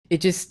It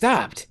just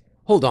stopped.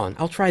 Hold on,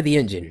 I'll try the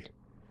engine.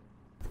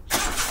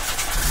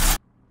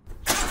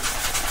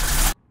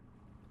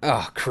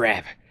 Oh,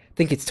 crap.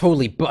 Think it's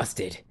totally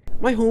busted.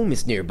 My home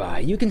is nearby.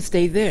 You can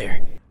stay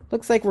there.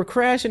 Looks like we're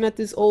crashing at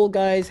this old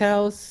guy's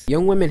house.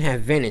 Young women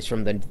have vanished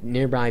from the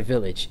nearby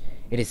village.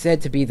 It is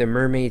said to be the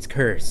mermaid's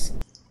curse.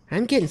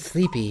 I'm getting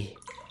sleepy.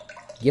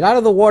 Get out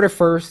of the water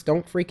first.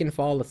 Don't freaking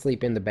fall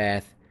asleep in the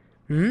bath.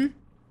 Hmm?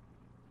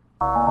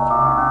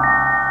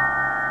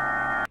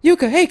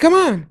 Yuka, hey, come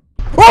on!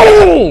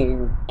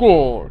 Oh,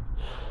 God!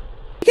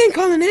 You can't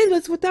call an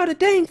ambulance without a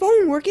dang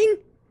phone working.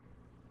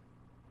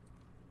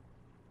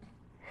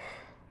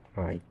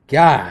 My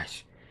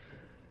gosh.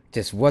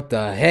 Just what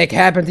the heck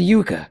happened to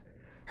Yuka?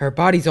 Her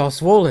body's all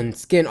swollen,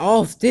 skin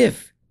all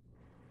stiff.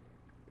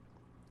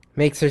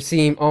 Makes her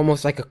seem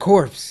almost like a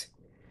corpse.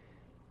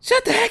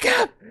 Shut the heck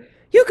up!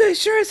 Yuka is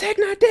sure as heck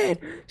not dead.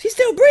 She's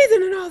still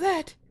breathing and all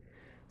that.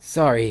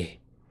 Sorry.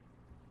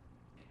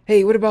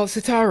 Hey, what about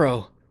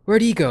Sataro?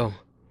 Where'd he go?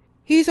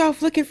 He's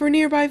off looking for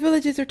nearby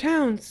villages or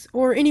towns,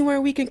 or anywhere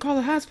we can call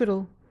a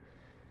hospital.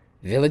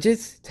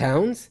 Villages?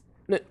 Towns?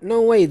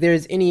 No way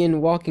there's any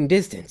in walking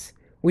distance.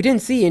 We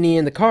didn't see any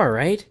in the car,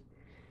 right?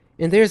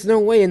 And there's no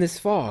way in this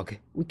fog.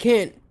 We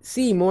can't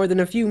see more than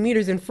a few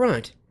meters in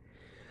front.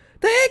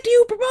 The heck do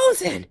you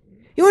proposing?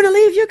 You want to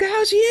leave Yuka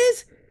how she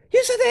is?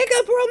 You shut the heck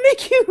up or I'll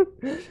make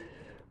you!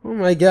 Oh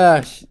my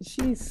gosh,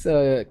 she's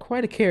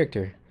quite a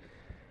character.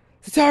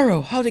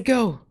 Sataro, how'd it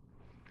go?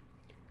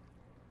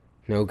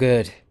 No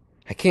good.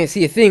 I can't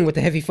see a thing with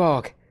the heavy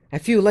fog. I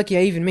feel lucky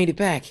I even made it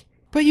back.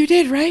 But you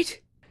did, right?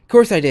 Of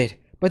course I did,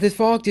 but this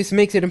fog just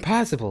makes it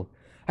impossible.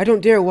 I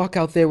don't dare walk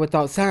out there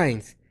without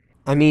signs.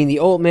 I mean, the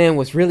old man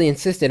was really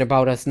insistent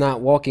about us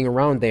not walking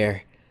around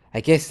there.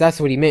 I guess that's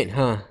what he meant,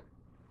 huh?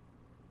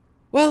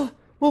 Well,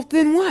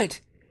 then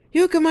what?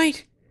 Yuka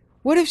might...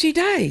 What if she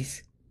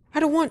dies? I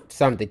don't want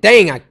something.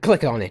 Dang, I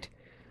clicked on it.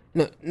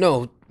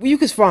 No,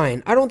 Yuka's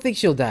fine. I don't think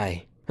she'll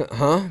die.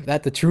 Huh?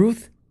 That the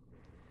truth?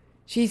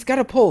 She's got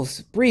a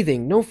pulse,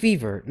 breathing, no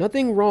fever,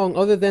 nothing wrong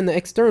other than the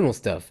external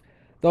stuff,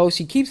 though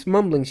she keeps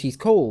mumbling she's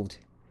cold.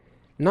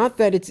 Not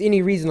that it's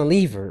any reason to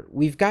leave her.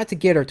 We've got to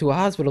get her to a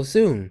hospital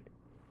soon.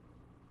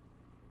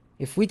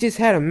 If we just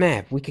had a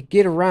map, we could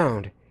get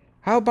around.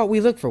 How about we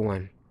look for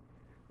one?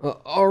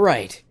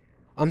 Alright.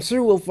 I'm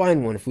sure we'll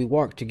find one if we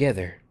work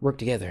together.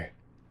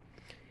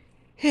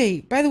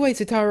 Hey, by the way,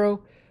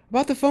 Sataro,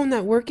 about the phone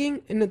not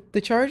working and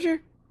the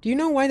charger, do you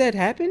know why that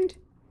happened?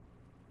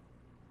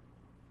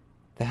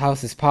 The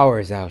house's power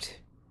is out.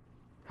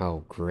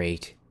 Oh,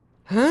 great.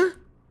 Huh?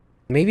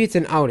 Maybe it's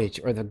an outage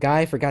or the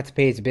guy forgot to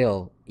pay his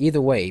bill. Either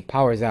way,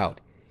 power's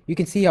out. You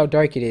can see how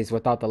dark it is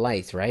without the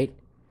lights, right?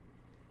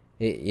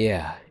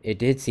 Yeah, it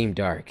did seem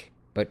dark.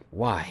 But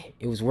why?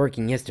 It was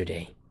working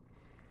yesterday.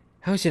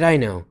 How should I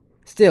know?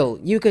 Still,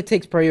 Yuka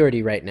takes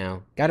priority right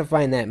now. Gotta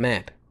find that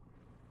map.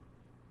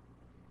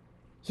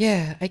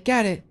 Yeah, I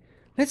got it.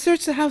 Let's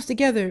search the house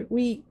together.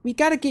 We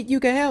gotta get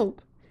Yuka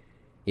help.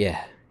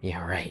 Yeah,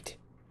 right.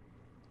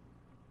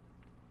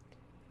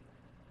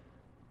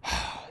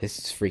 This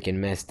is freaking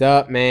messed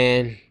up,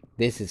 man.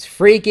 This is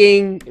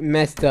freaking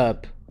messed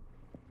up.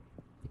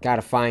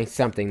 Gotta find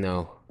something,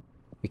 though.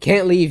 We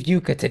can't leave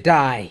Yuka to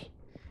die.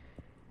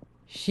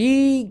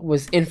 She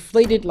was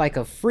inflated like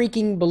a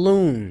freaking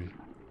balloon.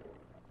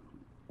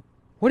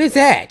 What is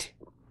that?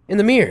 In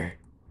the mirror.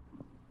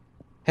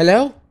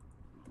 Hello?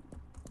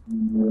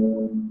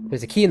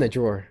 There's a key in the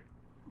drawer.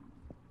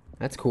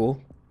 That's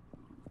cool.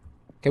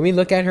 Can we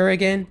look at her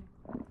again?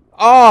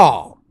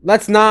 Oh!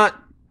 Let's not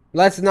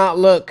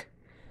look.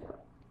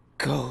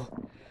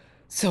 Cold.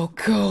 So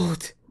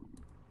cold.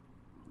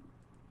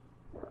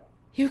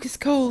 Yuka's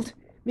cold.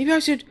 Maybe I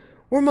should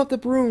warm up the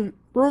room.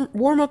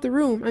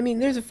 I mean,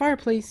 there's a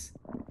fireplace.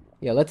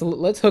 Yeah,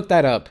 let's hook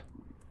that up.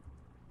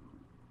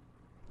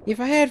 If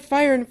I had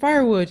fire and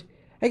firewood,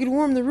 I could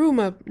warm the room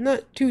up.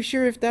 Not too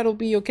sure if that'll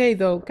be okay,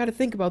 though. Gotta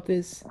think about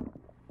this.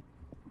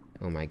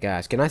 Oh my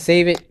gosh. Can I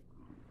save it?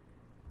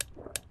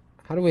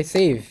 How do I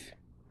save?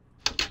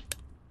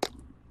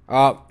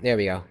 Oh, there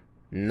we go.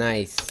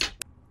 Nice.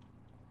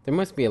 There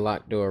must be a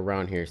locked door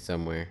around here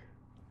somewhere.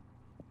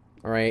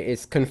 Alright,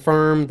 it's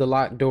confirmed the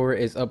locked door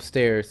is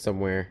upstairs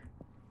somewhere.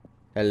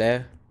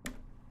 Hello?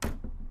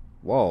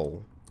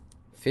 Whoa.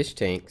 Fish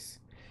tanks.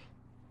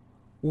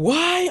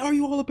 Why are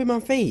you all up in my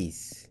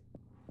face?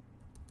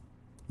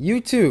 You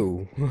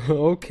too.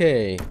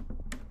 Okay.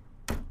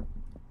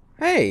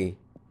 Hey.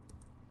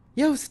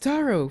 Yo,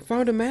 Sataro,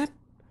 found a map?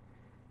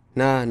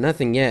 Nah,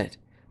 nothing yet.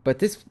 But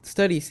this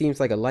study seems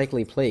like a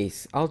likely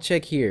place. I'll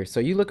check here, so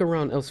you look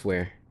around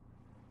elsewhere.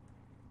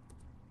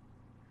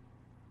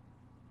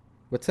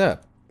 What's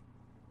up?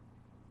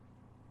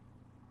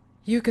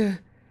 Yuka,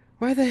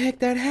 why the heck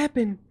that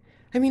happened?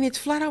 I mean, it's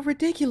flat out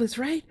ridiculous,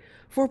 right?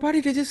 For a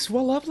body to just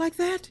swell up like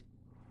that?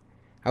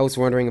 I was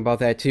wondering about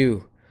that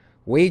too.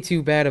 Way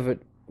too bad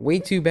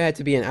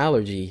to be an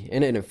allergy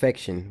and an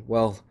infection.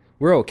 Well,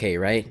 we're okay,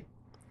 right?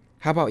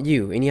 How about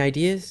you? Any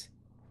ideas?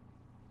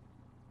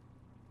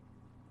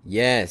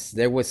 Yes,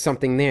 there was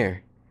something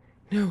there.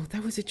 No,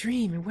 that was a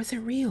dream. It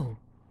wasn't real.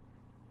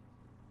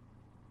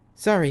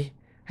 Sorry,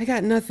 I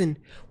got nothing.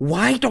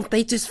 Why don't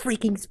they just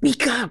freaking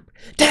speak up?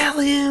 Tell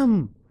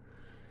him!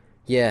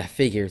 Yeah,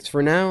 figures.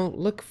 For now,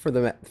 look for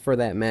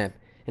that map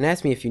and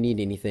ask me if you need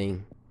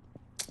anything.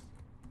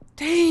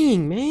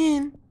 Dang,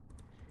 man.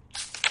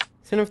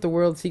 Send off the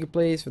world's secret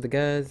place for the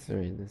guys.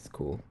 Alright, that's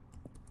cool.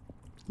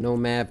 No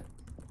map.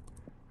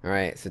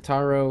 Alright,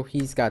 Sataro,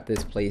 he's got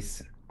this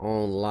place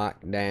on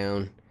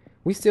lockdown.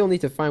 We still need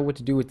to find what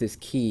to do with this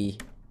key.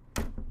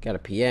 Got a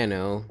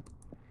piano.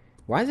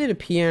 Why is it a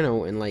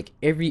piano in like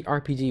every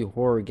RPG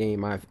horror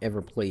game I've ever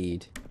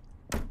played?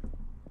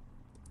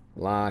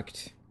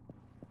 Locked.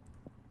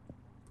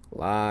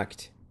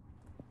 Locked.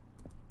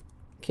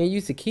 Can't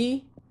use the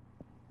key?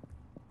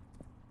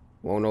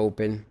 Won't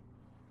open.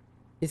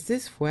 Is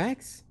this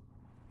wax?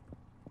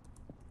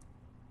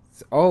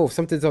 Oh,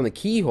 something's on the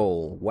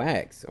keyhole.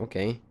 Wax.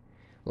 Okay.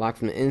 Locked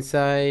from the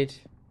inside.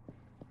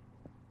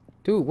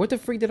 Dude, what the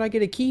freak did I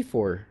get a key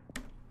for?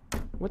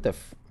 What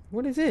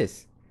is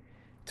this?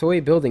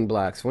 Toy building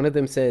blocks. One of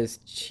them says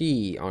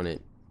chi on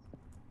it.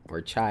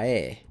 Or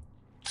chae.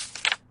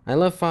 I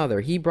love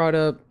father. He brought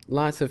up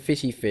lots of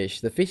fishy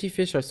fish. The fishy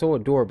fish are so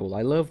adorable.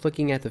 I love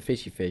looking at the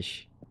fishy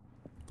fish.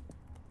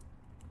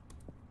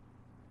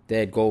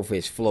 Dead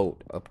goldfish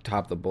float up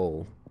top the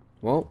bowl.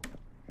 Well,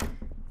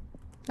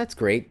 that's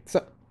great.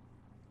 So,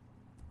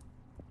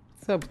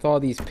 what's up with all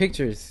these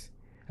pictures?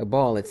 A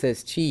ball. It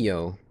says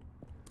Chio.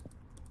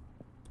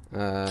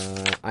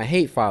 I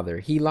hate father.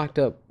 He locked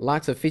up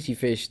lots of fishy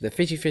fish. The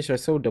fishy fish are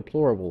so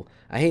deplorable.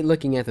 I hate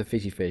looking at the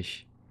fishy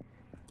fish.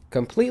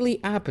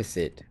 Completely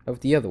opposite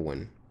of the other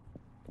one.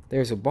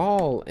 There's a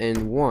ball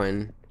in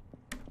one,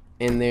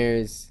 and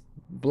there's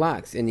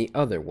blocks in the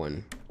other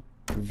one.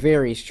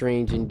 Very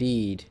strange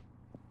indeed.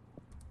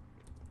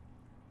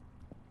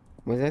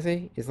 What does that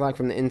say? It's locked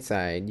from the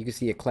inside. You can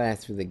see a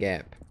class through the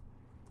gap.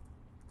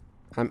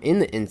 I'm in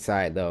the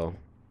inside, though.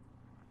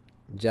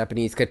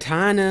 Japanese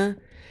katana.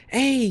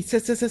 Hey,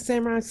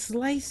 samurai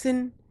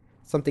slicing.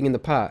 Something in the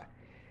pot.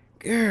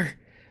 Grr,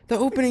 the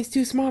opening's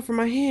too small for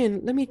my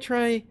hand. Let me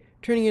try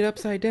turning it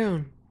upside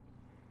down.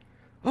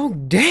 Oh,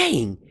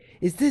 dang!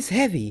 Is this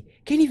heavy?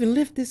 Can't even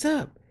lift this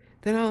up.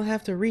 Then I'll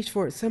have to reach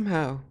for it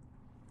somehow.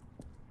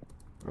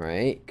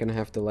 Alright, gonna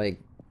have to, like,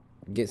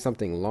 get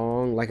something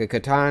long, like a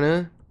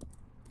katana.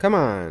 Come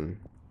on.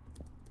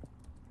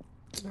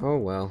 Oh,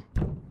 well.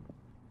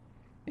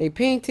 A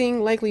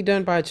painting likely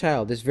done by a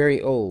child. It's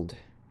very old.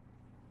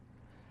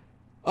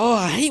 Oh,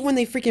 I hate when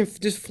they freaking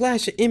just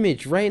flash an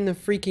image right in the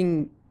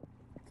freaking...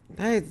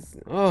 That's...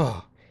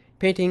 Oh.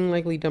 Painting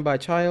likely done by a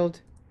child.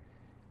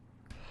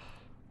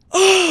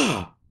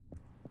 Oh!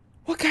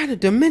 What kind of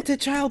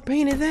demented child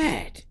painted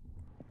that?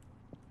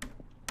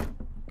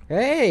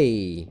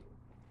 Hey!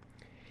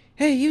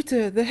 Hey,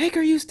 Yuta, the heck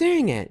are you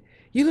staring at?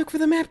 You look for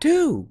the map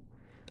too!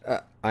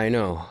 I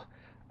know.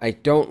 I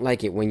don't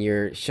like it when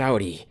you're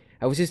shouty.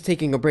 I was just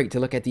taking a break to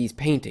look at these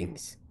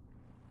paintings.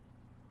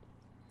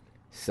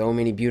 So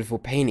many beautiful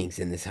paintings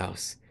in this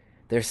house.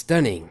 They're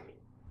stunning.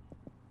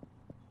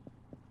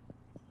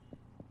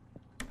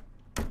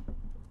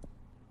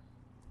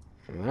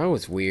 That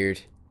was weird.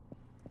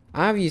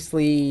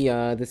 Obviously,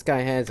 this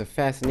guy has a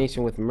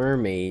fascination with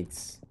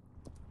mermaids.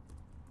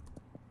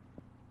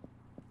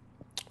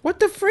 What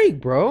the freak,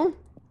 bro?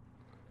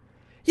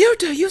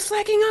 Yuta, you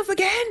slacking off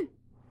again?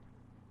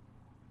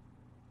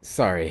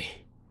 Sorry.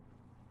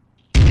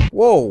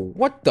 Whoa,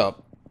 what the...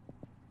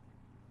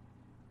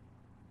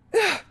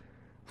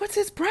 What's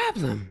his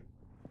problem?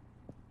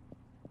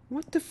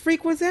 What the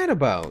freak was that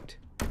about?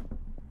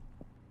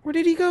 Where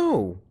did he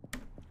go?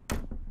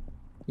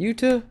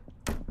 Yuta?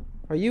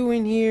 Are you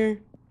in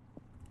here?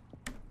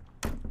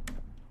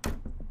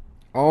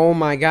 Oh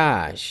my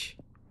gosh.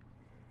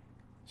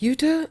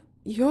 Yuta,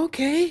 you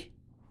okay?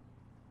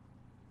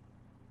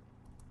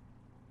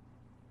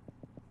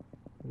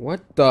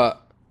 What the...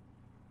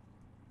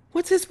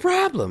 What's his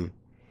problem?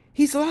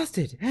 He's lost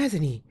it,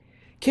 hasn't he?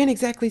 Can't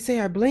exactly say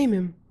I blame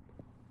him.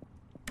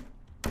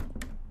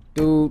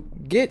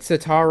 Dude, get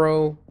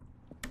Sataro.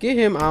 Get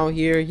him out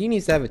here. He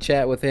needs to have a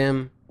chat with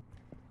him.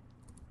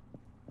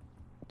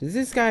 Does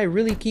this guy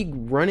really keep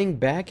running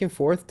back and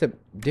forth to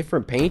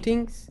different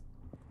paintings?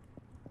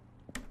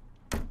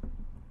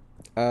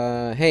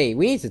 Hey,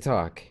 we need to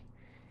talk.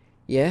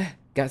 Yeah?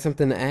 Got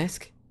something to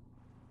ask?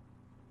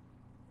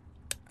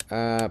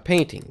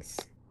 Paintings.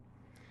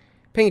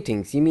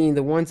 Paintings, you mean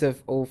the ones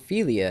of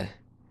Ophelia?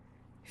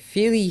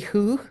 Philly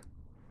who?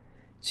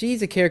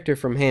 She's a character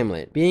from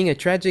Hamlet. Being a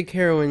tragic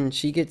heroine,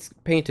 she gets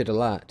painted a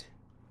lot.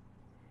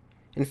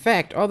 In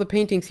fact, all the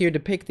paintings here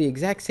depict the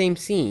exact same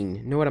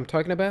scene. Know what I'm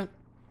talking about?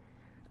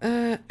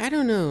 I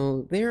don't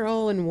know. They're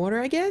all in water,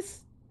 I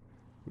guess?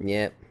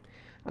 Yep.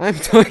 I'm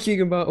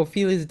talking about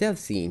Ophelia's death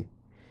scene.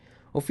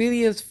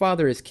 Ophelia's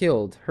father is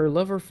killed, her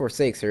lover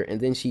forsakes her,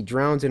 and then she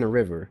drowns in a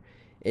river.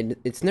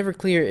 It's never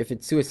clear if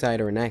it's suicide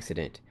or an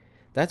accident.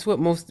 That's what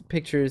most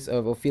pictures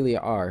of Ophelia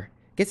are.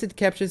 Guess it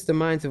captures the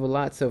minds of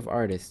lots of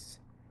artists.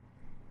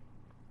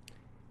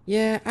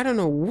 Yeah, I don't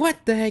know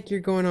what the heck you're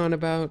going on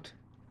about.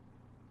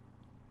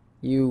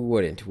 You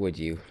wouldn't, would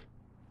you?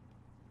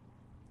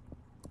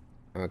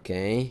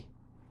 Okay.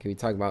 Can we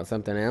talk about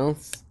something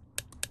else?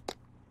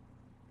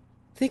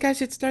 Think I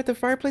should start the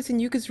fireplace in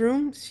Yuka's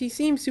room? She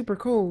seems super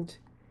cold.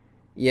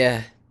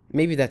 Yeah,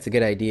 maybe that's a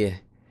good idea.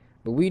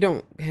 But we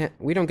don't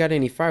got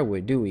any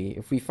firewood, do we?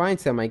 If we find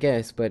some, I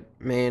guess, but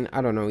man,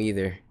 I don't know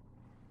either.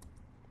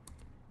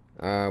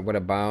 What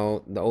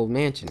about the old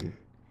mansion?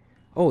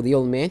 Oh, the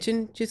old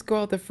mansion? Just go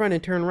out the front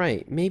and turn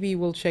right. Maybe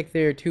we'll check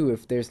there too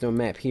if there's no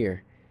map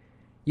here.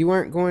 You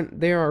aren't going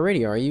there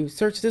already, are you?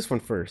 Search this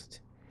one first.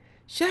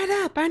 Shut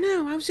up, I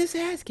know, I was just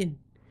asking.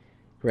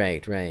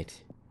 Right,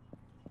 right.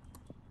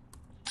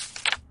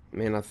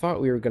 Man, I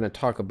thought we were gonna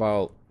talk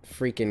about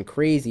freaking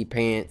crazy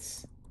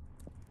pants.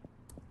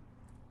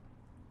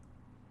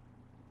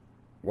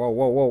 Whoa,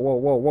 whoa, whoa, whoa,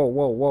 whoa, whoa,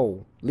 whoa,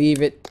 whoa.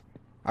 Leave it.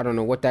 I don't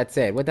know what that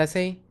said. What'd that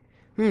say?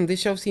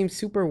 This shelf seems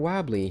super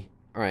wobbly.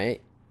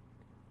 Alright.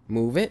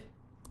 Move it.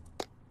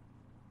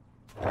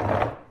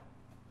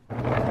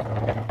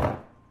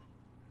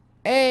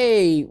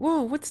 Hey!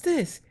 Whoa, what's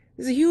this?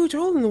 There's a huge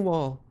hole in the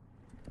wall.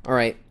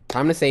 Alright,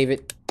 time to save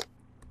it.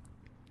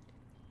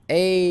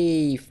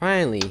 Hey,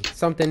 finally,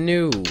 something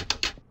new.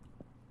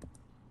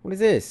 What is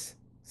this?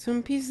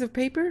 Some pieces of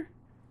paper?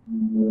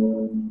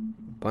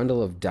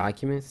 Bundle of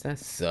documents? That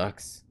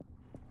sucks.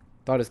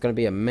 Thought it was gonna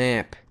be a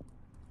map.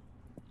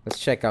 Let's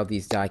check out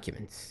these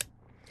documents.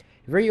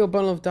 A very old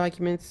bundle of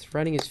documents.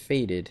 Writing is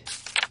faded.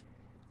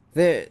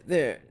 There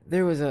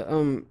was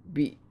a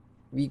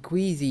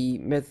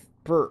bequeezy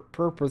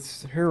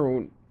purpose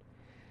heroine.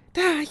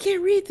 Duh, I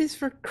can't read this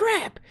for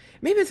crap.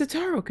 Maybe a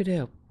Taro could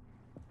help.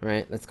 All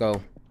right, let's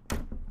go.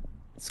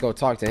 Let's go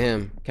talk to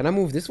him. Can I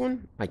move this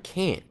one? I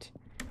can't.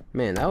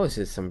 Man, that was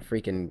just some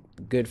freaking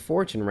good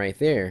fortune right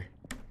there.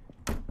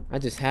 I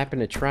just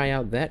happened to try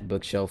out that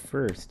bookshelf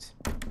first.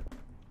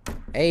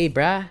 Hey,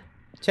 brah.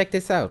 Check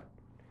this out.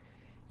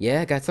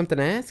 Yeah, got something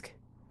to ask?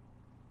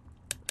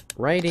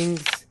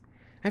 Writings.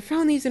 I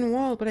found these in a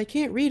wall, but I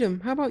can't read them.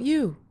 How about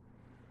you?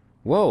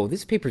 Whoa,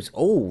 this paper's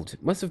old.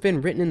 Must have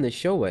been written in the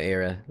Showa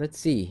era. Let's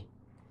see.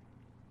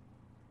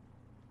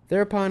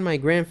 Thereupon my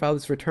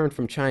grandfather's return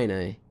from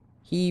China,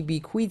 he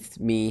bequeathed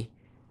to me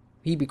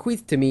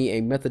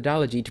a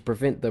methodology to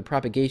prevent the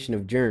propagation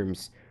of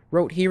germs,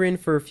 wrote herein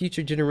for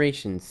future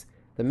generations.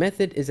 The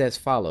method is as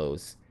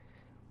follows.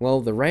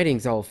 Well, the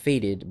writing's all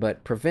faded,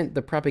 but prevent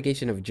the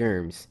propagation of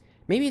germs.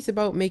 Maybe it's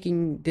about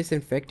making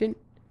disinfectant?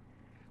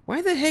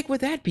 Why the heck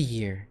would that be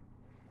here?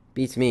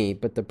 Beats me,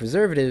 but the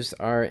preservatives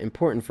are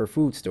important for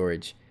food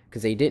storage,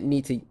 because they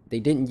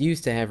didn't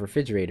used to have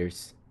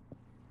refrigerators.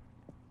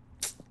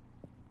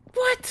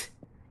 What?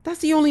 That's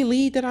the only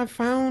lead that I've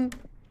found?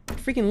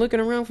 Freaking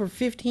looking around for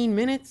 15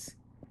 minutes?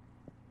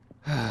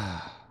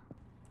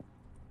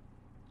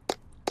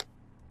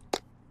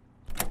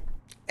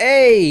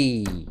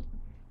 Hey!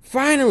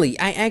 Finally,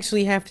 I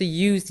actually have to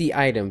use the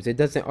items. It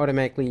doesn't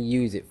automatically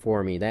use it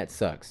for me. That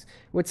sucks.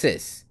 What's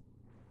this?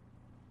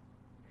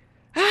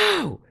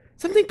 Ow!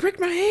 Something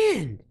pricked my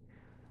hand!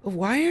 A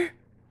wire?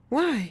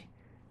 Why?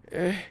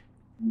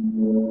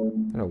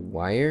 Not a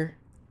wire?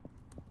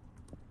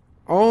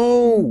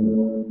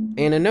 Oh!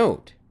 And a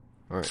note.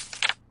 Alright.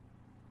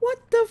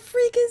 What the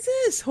freak is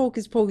this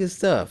hocus pocus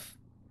stuff?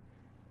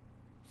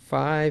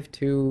 5,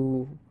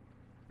 2...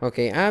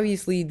 Okay,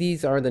 obviously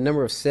these are the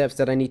number of steps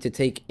that I need to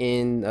take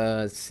in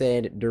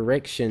said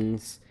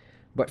directions.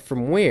 But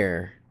from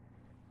where?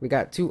 We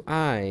got two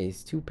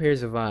eyes, two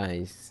pairs of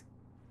eyes.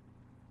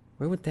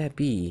 Where would that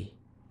be?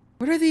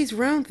 What are these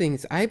round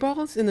things?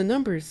 Eyeballs and the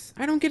numbers?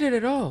 I don't get it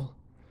at all.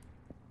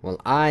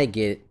 Well, I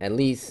get at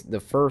least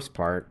the first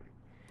part.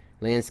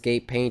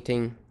 Landscape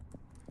painting.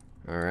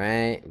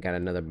 Alright, got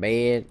another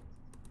bed.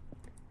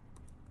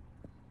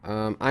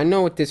 I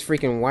know what this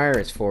freaking wire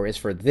is for. It's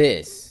for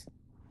this.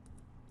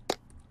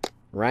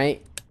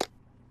 Right?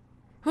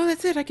 Oh,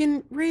 that's it. I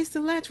can raise the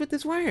latch with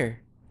this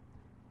wire.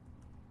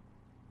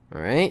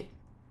 Alright.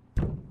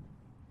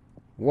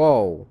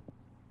 Whoa.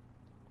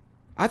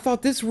 I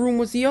thought this room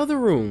was the other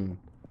room.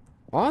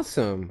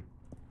 Awesome.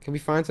 Can we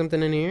find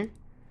something in here?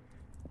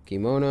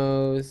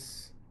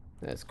 Kimonos.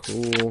 That's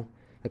cool.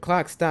 The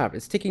clock stopped.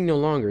 It's ticking no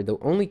longer. The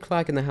only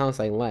clock in the house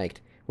I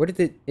liked. Where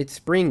did its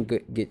spring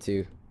get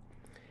to?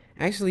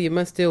 Actually, it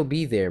must still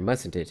be there,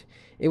 mustn't it?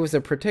 It was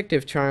a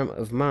protective charm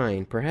of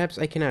mine. Perhaps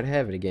I cannot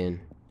have it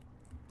again.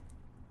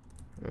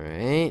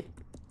 Alright.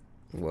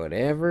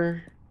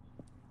 Whatever.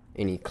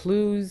 Any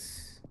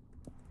clues?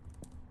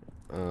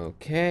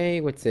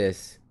 Okay, what's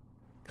this?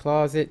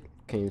 Closet.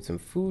 Came some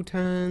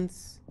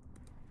futons.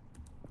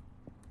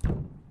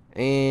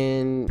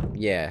 And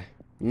yeah,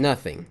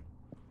 nothing.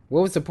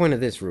 What was the point of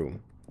this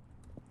room?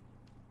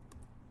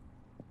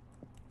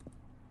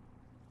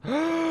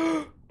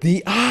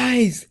 The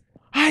eyes!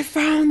 I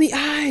found the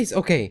eyes!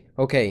 Okay,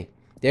 okay.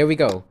 There we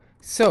go.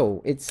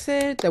 So, it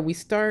said that we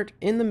start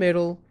in the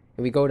middle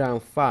and we go down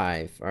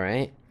 5,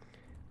 alright?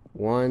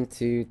 1,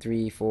 2,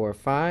 3, 4,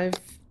 5.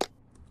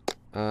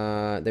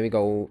 Then we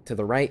go to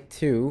the right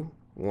 2.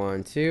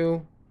 1,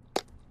 2.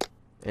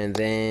 And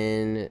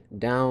then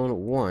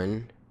down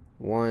 1.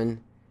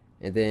 1.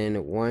 And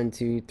then 1,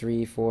 2,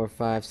 3, 4,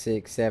 5,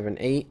 6, 7,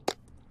 8.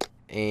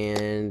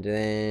 And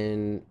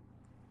then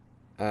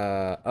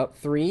up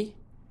 3.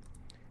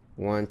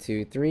 1,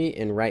 2, 3.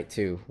 And right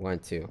 2. 1,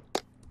 2.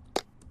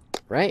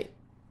 Right?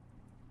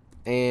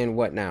 And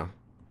what now?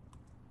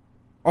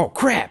 Oh,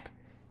 crap!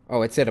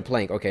 Oh, it said a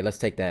plank. Okay, let's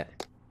take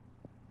that.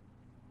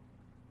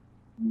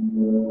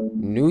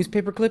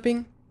 Newspaper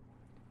clipping?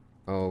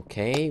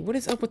 Okay, what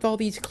is up with all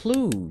these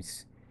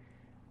clues?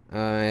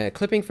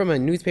 Clipping from a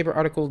newspaper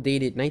article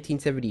dated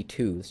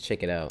 1972. Let's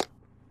check it out.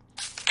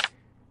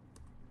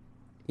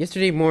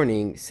 Yesterday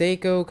morning,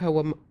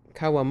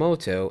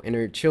 Kawamoto and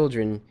her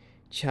children,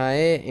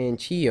 Chae and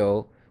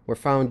Chiyo, were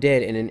found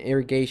dead in an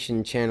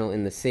irrigation channel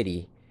in the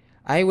city.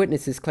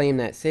 Eyewitnesses claim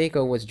that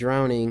Saeko was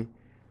drowning,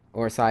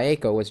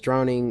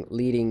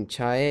 leading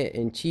Chae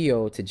and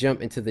Chiyo to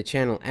jump into the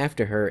channel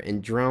after her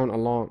and drown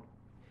along.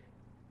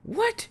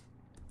 What?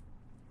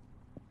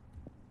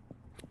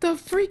 The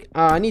freak?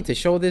 I need to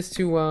show this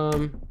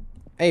to,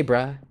 Hey,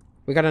 bruh.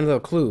 We got another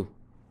clue.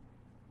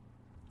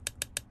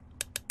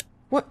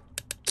 What?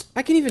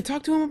 I can't even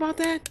talk to him about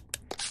that?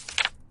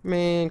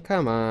 Man,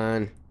 come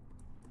on.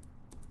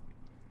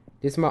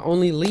 This is my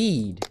only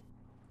lead.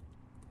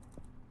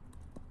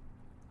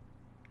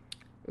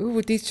 Ooh,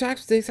 with these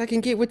chopsticks, I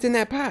can get what's in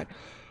that pot.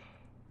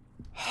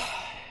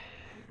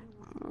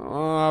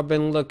 Oh, I've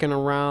been looking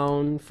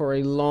around for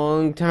a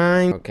long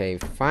time. Okay,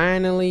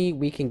 finally,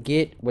 we can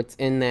get what's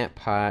in that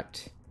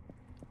pot.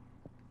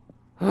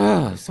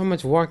 Oh, so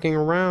much walking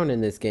around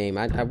in this game.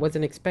 I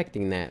wasn't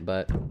expecting that,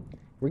 but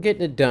we're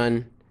getting it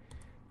done.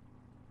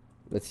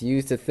 Let's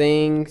use the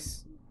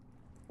things.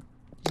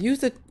 Use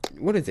the...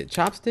 What is it?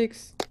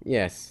 Chopsticks?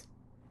 Yes.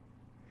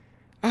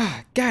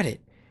 Ah, got it.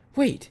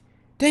 Wait.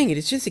 Dang it,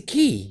 it's just a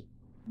key.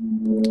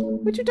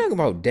 What you talking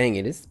about, dang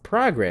it? It's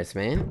progress,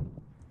 man.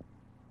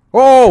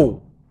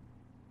 Oh!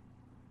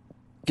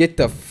 Get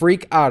the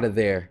freak out of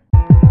there.